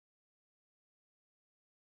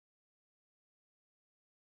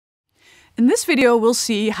In this video, we'll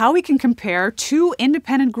see how we can compare two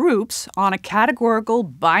independent groups on a categorical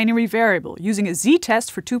binary variable using a z-test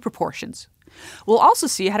for two proportions. We'll also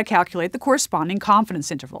see how to calculate the corresponding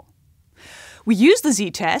confidence interval. We use the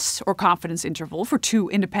z-test, or confidence interval, for two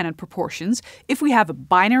independent proportions if we have a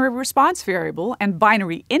binary response variable and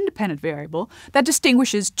binary independent variable that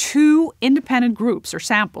distinguishes two independent groups or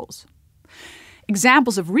samples.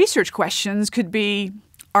 Examples of research questions could be,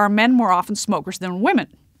 are men more often smokers than women?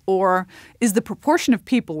 Or, is the proportion of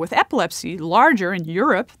people with epilepsy larger in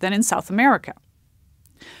Europe than in South America?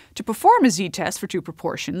 To perform a z-test for two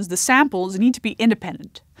proportions, the samples need to be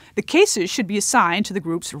independent. The cases should be assigned to the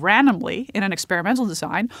groups randomly in an experimental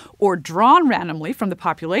design or drawn randomly from the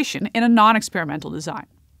population in a non-experimental design.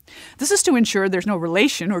 This is to ensure there's no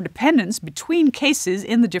relation or dependence between cases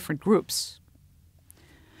in the different groups.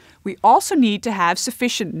 We also need to have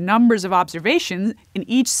sufficient numbers of observations in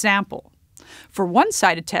each sample. For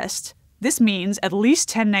one-sided tests, this means at least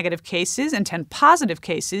 10 negative cases and 10 positive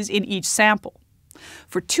cases in each sample.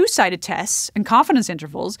 For two-sided tests and confidence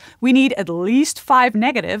intervals, we need at least 5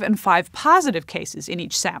 negative and 5 positive cases in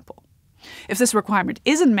each sample. If this requirement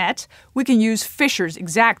isn't met, we can use Fisher's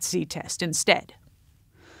exact z-test instead.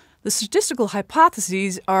 The statistical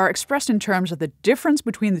hypotheses are expressed in terms of the difference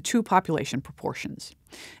between the two population proportions.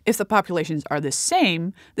 If the populations are the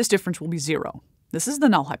same, this difference will be 0. This is the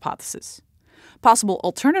null hypothesis. Possible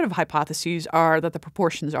alternative hypotheses are that the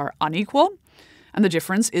proportions are unequal, and the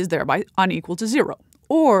difference is thereby unequal to 0,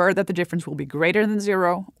 or that the difference will be greater than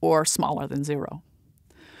 0 or smaller than 0.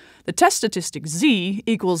 The test statistic z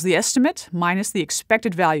equals the estimate minus the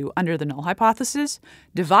expected value under the null hypothesis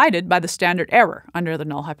divided by the standard error under the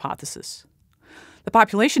null hypothesis. The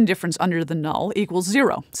population difference under the null equals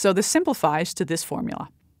 0, so this simplifies to this formula.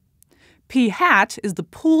 P hat is the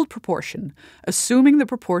pooled proportion, assuming the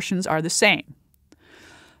proportions are the same.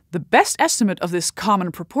 The best estimate of this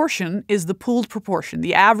common proportion is the pooled proportion,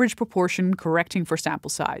 the average proportion correcting for sample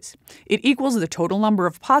size. It equals the total number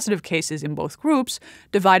of positive cases in both groups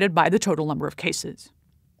divided by the total number of cases.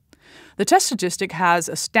 The test statistic has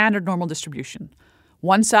a standard normal distribution.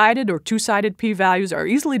 One-sided or two-sided p-values are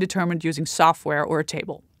easily determined using software or a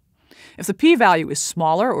table. If the p-value is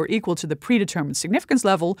smaller or equal to the predetermined significance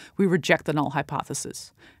level, we reject the null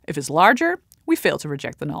hypothesis. If it's larger, we fail to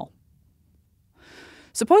reject the null.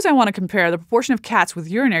 Suppose I want to compare the proportion of cats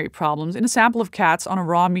with urinary problems in a sample of cats on a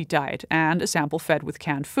raw meat diet and a sample fed with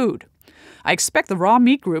canned food. I expect the raw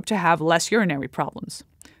meat group to have less urinary problems.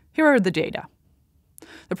 Here are the data.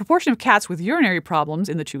 The proportion of cats with urinary problems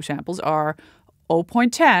in the two samples are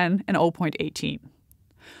 0.10 and 0.18.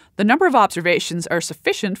 The number of observations are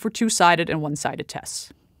sufficient for two-sided and one-sided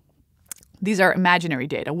tests. These are imaginary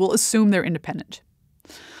data. We'll assume they're independent.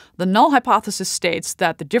 The null hypothesis states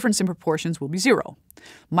that the difference in proportions will be 0.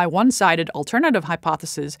 My one-sided alternative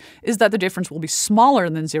hypothesis is that the difference will be smaller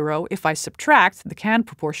than 0 if I subtract the canned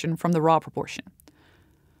proportion from the raw proportion.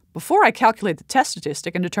 Before I calculate the test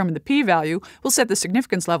statistic and determine the p-value, we'll set the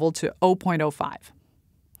significance level to 0.05.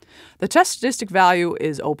 The test statistic value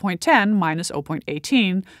is 0.10 minus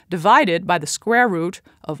 0.18 divided by the square root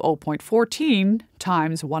of 0.14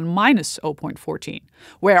 times 1 minus 0.14,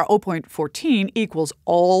 where 0.14 equals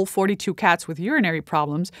all 42 cats with urinary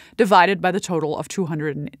problems divided by the total of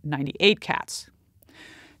 298 cats,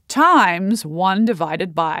 times 1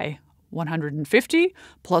 divided by 150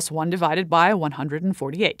 plus 1 divided by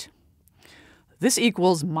 148. This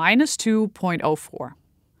equals minus 2.04.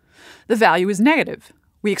 The value is negative.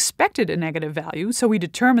 We expected a negative value, so we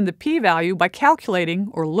determined the p-value by calculating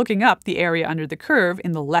or looking up the area under the curve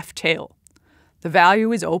in the left tail. The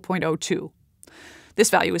value is 0.02.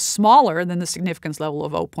 This value is smaller than the significance level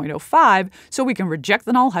of 0.05, so we can reject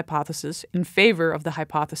the null hypothesis in favor of the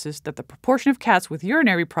hypothesis that the proportion of cats with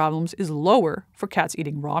urinary problems is lower for cats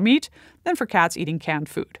eating raw meat than for cats eating canned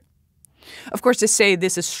food. Of course, to say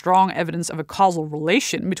this is strong evidence of a causal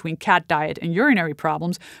relation between cat diet and urinary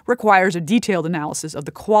problems requires a detailed analysis of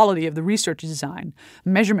the quality of the research design,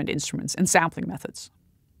 measurement instruments, and sampling methods.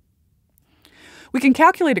 We can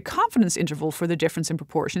calculate a confidence interval for the difference in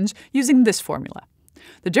proportions using this formula.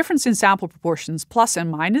 The difference in sample proportions plus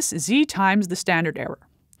and minus z times the standard error.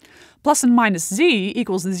 Plus and minus z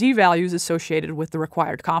equals the z-values associated with the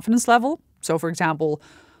required confidence level. So, for example,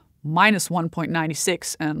 minus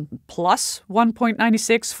 1.96 and plus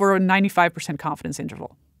 1.96 for a 95% confidence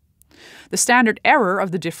interval. The standard error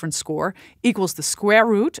of the difference score equals the square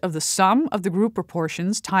root of the sum of the group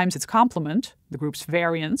proportions times its complement, the group's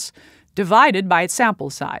variance, divided by its sample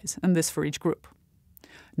size, and this for each group.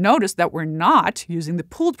 Notice that we're not using the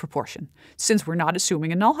pooled proportion, since we're not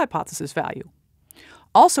assuming a null hypothesis value.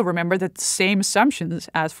 Also remember that the same assumptions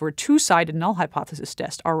as for a two-sided null hypothesis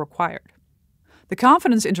test are required. The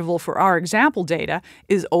confidence interval for our example data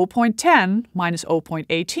is 0.10 minus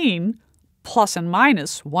 0.18 plus and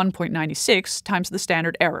minus 1.96 times the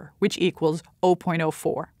standard error, which equals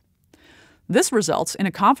 0.04. This results in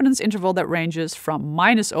a confidence interval that ranges from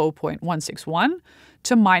minus 0.161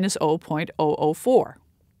 to minus 0.004.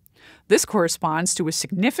 This corresponds to a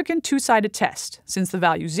significant two-sided test, since the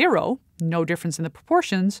value 0, no difference in the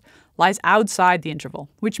proportions, lies outside the interval,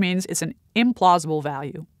 which means it's an implausible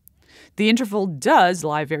value. The interval does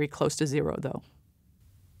lie very close to 0, though.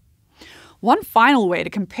 One final way to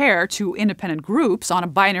compare two independent groups on a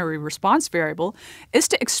binary response variable is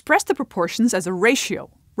to express the proportions as a ratio,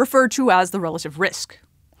 referred to as the relative risk.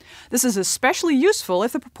 This is especially useful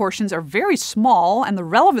if the proportions are very small and the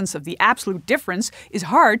relevance of the absolute difference is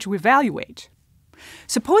hard to evaluate.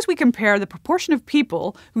 Suppose we compare the proportion of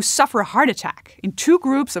people who suffer a heart attack in two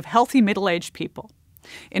groups of healthy middle-aged people.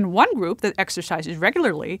 In one group that exercises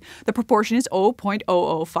regularly, the proportion is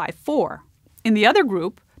 0.0054. In the other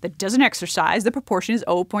group that doesn't exercise, the proportion is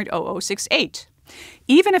 0.0068.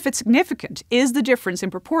 Even if it's significant, is the difference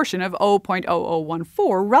in proportion of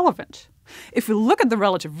 0.0014 relevant? If we look at the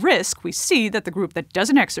relative risk, we see that the group that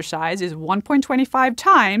doesn't exercise is 1.25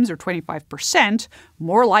 times, or 25%,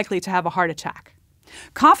 more likely to have a heart attack.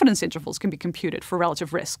 Confidence intervals can be computed for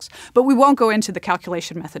relative risks, but we won't go into the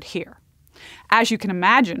calculation method here. As you can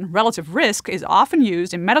imagine, relative risk is often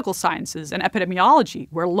used in medical sciences and epidemiology,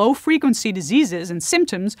 where low-frequency diseases and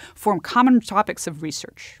symptoms form common topics of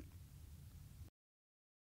research.